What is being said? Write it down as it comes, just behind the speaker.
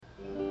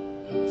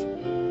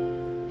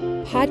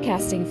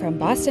Podcasting from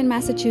Boston,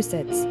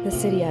 Massachusetts, the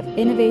city of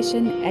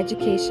innovation,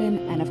 education,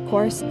 and of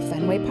course,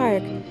 Fenway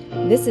Park,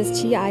 this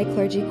is TI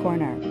Clergy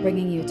Corner,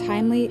 bringing you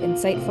timely,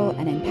 insightful,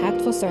 and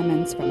impactful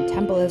sermons from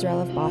Temple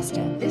Israel of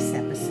Boston. This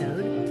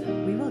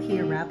episode, we will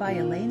hear Rabbi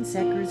Elaine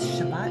Zecher's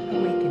Shabbat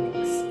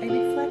Awakenings, a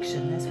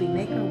reflection as we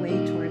make our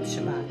way towards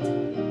Shabbat,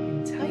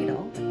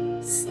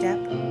 entitled Step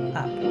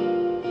Up.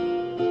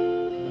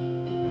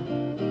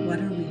 What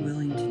are we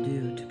willing to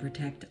do to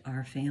protect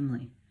our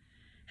family?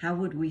 How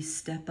would we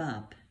step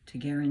up to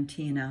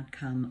guarantee an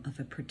outcome of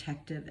a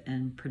protective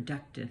and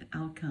productive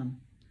outcome?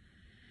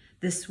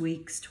 This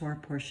week's Torah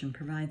portion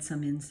provides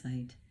some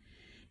insight.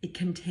 It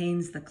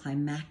contains the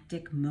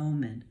climactic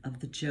moment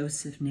of the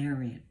Joseph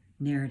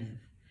narrative.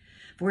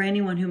 For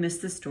anyone who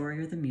missed the story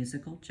or the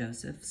musical,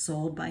 Joseph,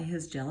 sold by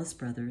his jealous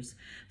brothers,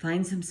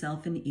 finds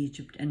himself in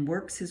Egypt and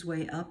works his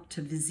way up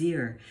to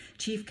vizier,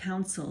 chief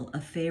counsel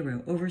of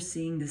Pharaoh,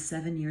 overseeing the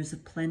 7 years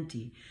of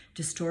plenty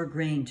to store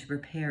grain to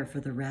prepare for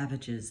the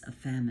ravages of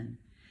famine.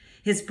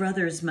 His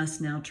brothers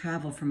must now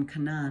travel from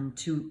Canaan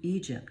to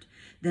Egypt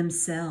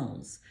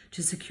themselves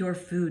to secure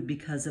food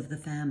because of the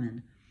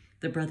famine.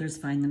 The brothers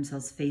find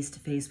themselves face to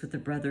face with the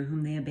brother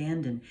whom they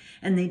abandoned,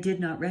 and they did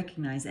not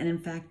recognize, and in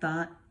fact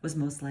thought was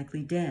most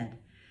likely dead.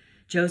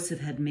 Joseph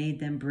had made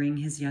them bring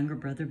his younger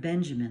brother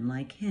Benjamin,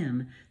 like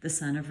him, the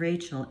son of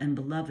Rachel, and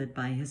beloved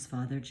by his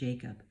father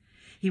Jacob.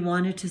 He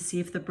wanted to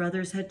see if the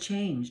brothers had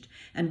changed,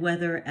 and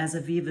whether, as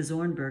Aviva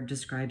Zornberg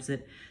describes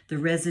it, the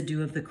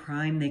residue of the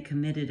crime they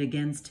committed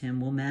against him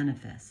will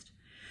manifest.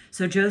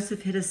 So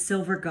Joseph hid a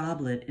silver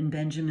goblet in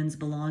Benjamin's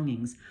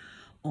belongings,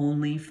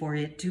 only for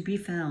it to be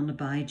found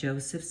by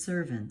Joseph's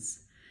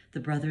servants. The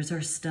brothers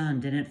are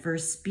stunned and at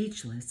first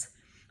speechless.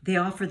 They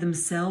offer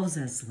themselves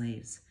as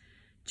slaves.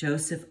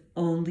 Joseph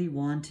only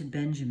wanted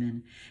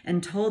Benjamin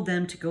and told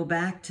them to go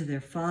back to their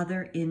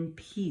father in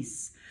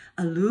peace.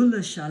 Alu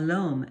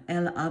l'shalom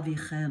el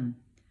avichem.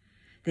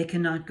 They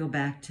cannot go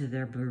back to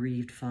their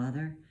bereaved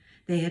father.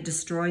 They had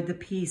destroyed the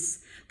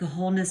peace, the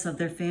wholeness of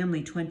their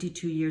family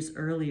 22 years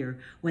earlier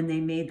when they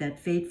made that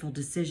fateful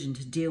decision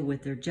to deal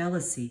with their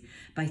jealousy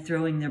by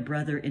throwing their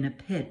brother in a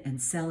pit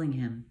and selling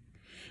him.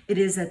 It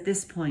is at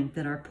this point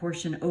that our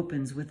portion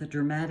opens with a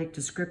dramatic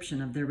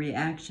description of their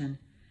reaction.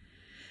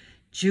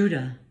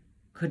 Judah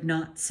could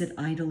not sit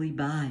idly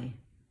by.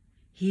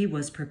 He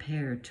was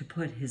prepared to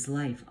put his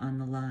life on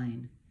the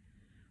line.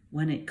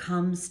 When it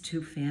comes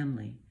to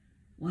family,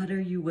 what are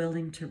you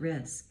willing to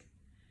risk?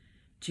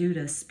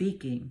 Judah,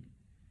 speaking,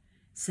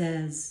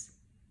 first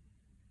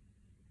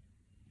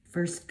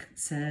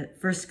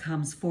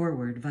comes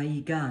forward,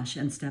 Vayigash,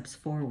 and steps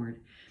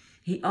forward.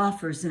 He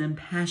offers an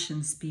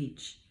impassioned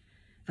speech.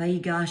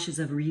 Vayigash is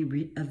a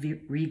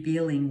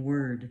revealing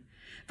word.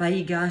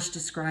 Vayigash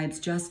describes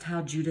just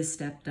how Judah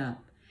stepped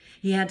up.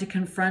 He had to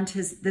confront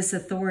this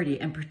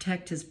authority and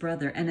protect his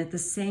brother, and at the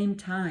same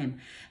time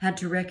had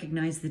to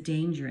recognize the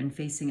danger in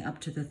facing up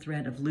to the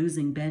threat of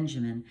losing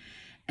Benjamin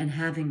and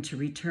having to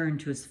return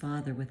to his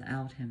father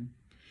without him.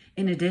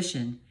 In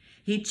addition,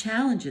 he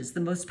challenges the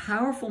most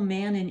powerful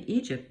man in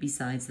Egypt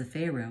besides the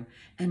Pharaoh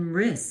and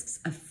risks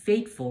a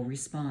fateful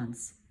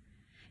response.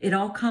 It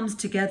all comes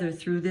together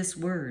through this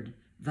word,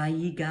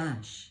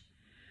 Vayigash.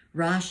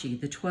 Rashi,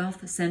 the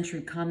 12th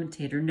century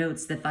commentator,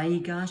 notes that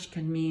Vayigash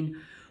can mean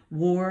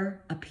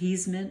war,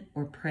 appeasement,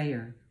 or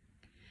prayer,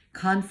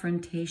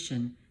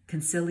 confrontation,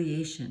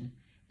 conciliation,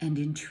 and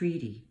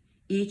entreaty.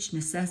 Each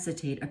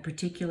necessitate a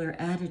particular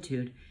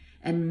attitude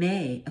and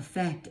may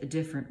affect a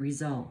different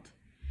result.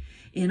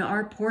 In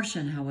our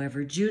portion,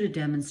 however, Judah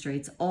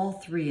demonstrates all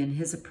three in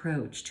his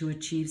approach to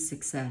achieve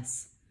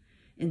success.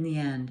 In the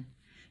end,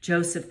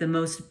 Joseph, the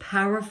most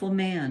powerful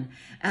man,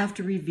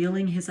 after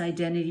revealing his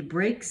identity,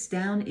 breaks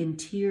down in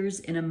tears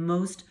in a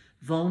most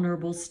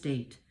vulnerable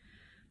state.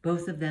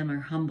 Both of them are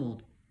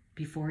humbled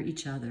before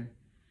each other.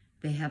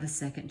 They have a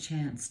second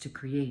chance to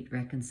create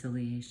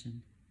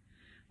reconciliation.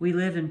 We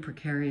live in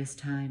precarious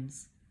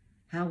times.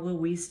 How will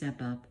we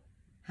step up?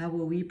 How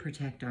will we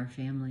protect our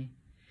family?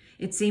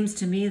 It seems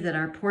to me that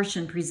our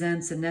portion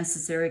presents a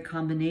necessary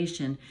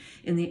combination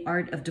in the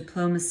art of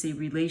diplomacy,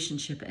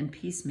 relationship, and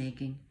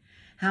peacemaking.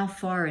 How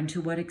far and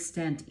to what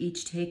extent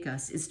each take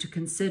us is to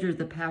consider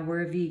the power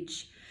of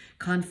each,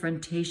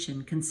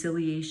 confrontation,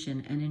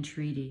 conciliation, and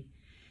entreaty.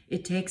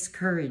 It takes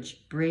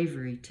courage,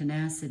 bravery,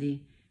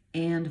 tenacity,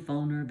 and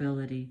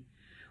vulnerability.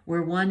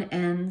 Where one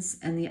ends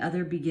and the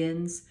other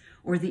begins,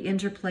 or the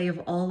interplay of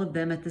all of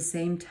them at the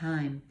same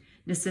time,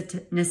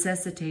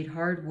 necessitate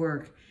hard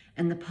work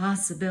and the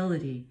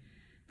possibility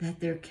that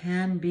there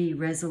can be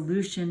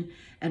resolution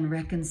and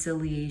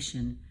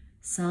reconciliation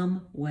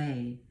some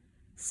way,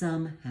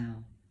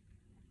 somehow.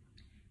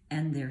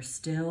 And there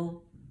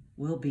still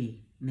will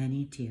be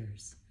many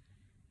tears.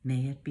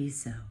 May it be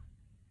so.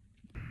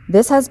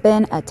 This has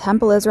been a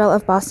Temple Israel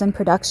of Boston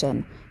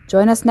production.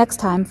 Join us next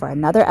time for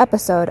another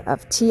episode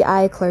of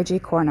TI Clergy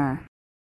Corner.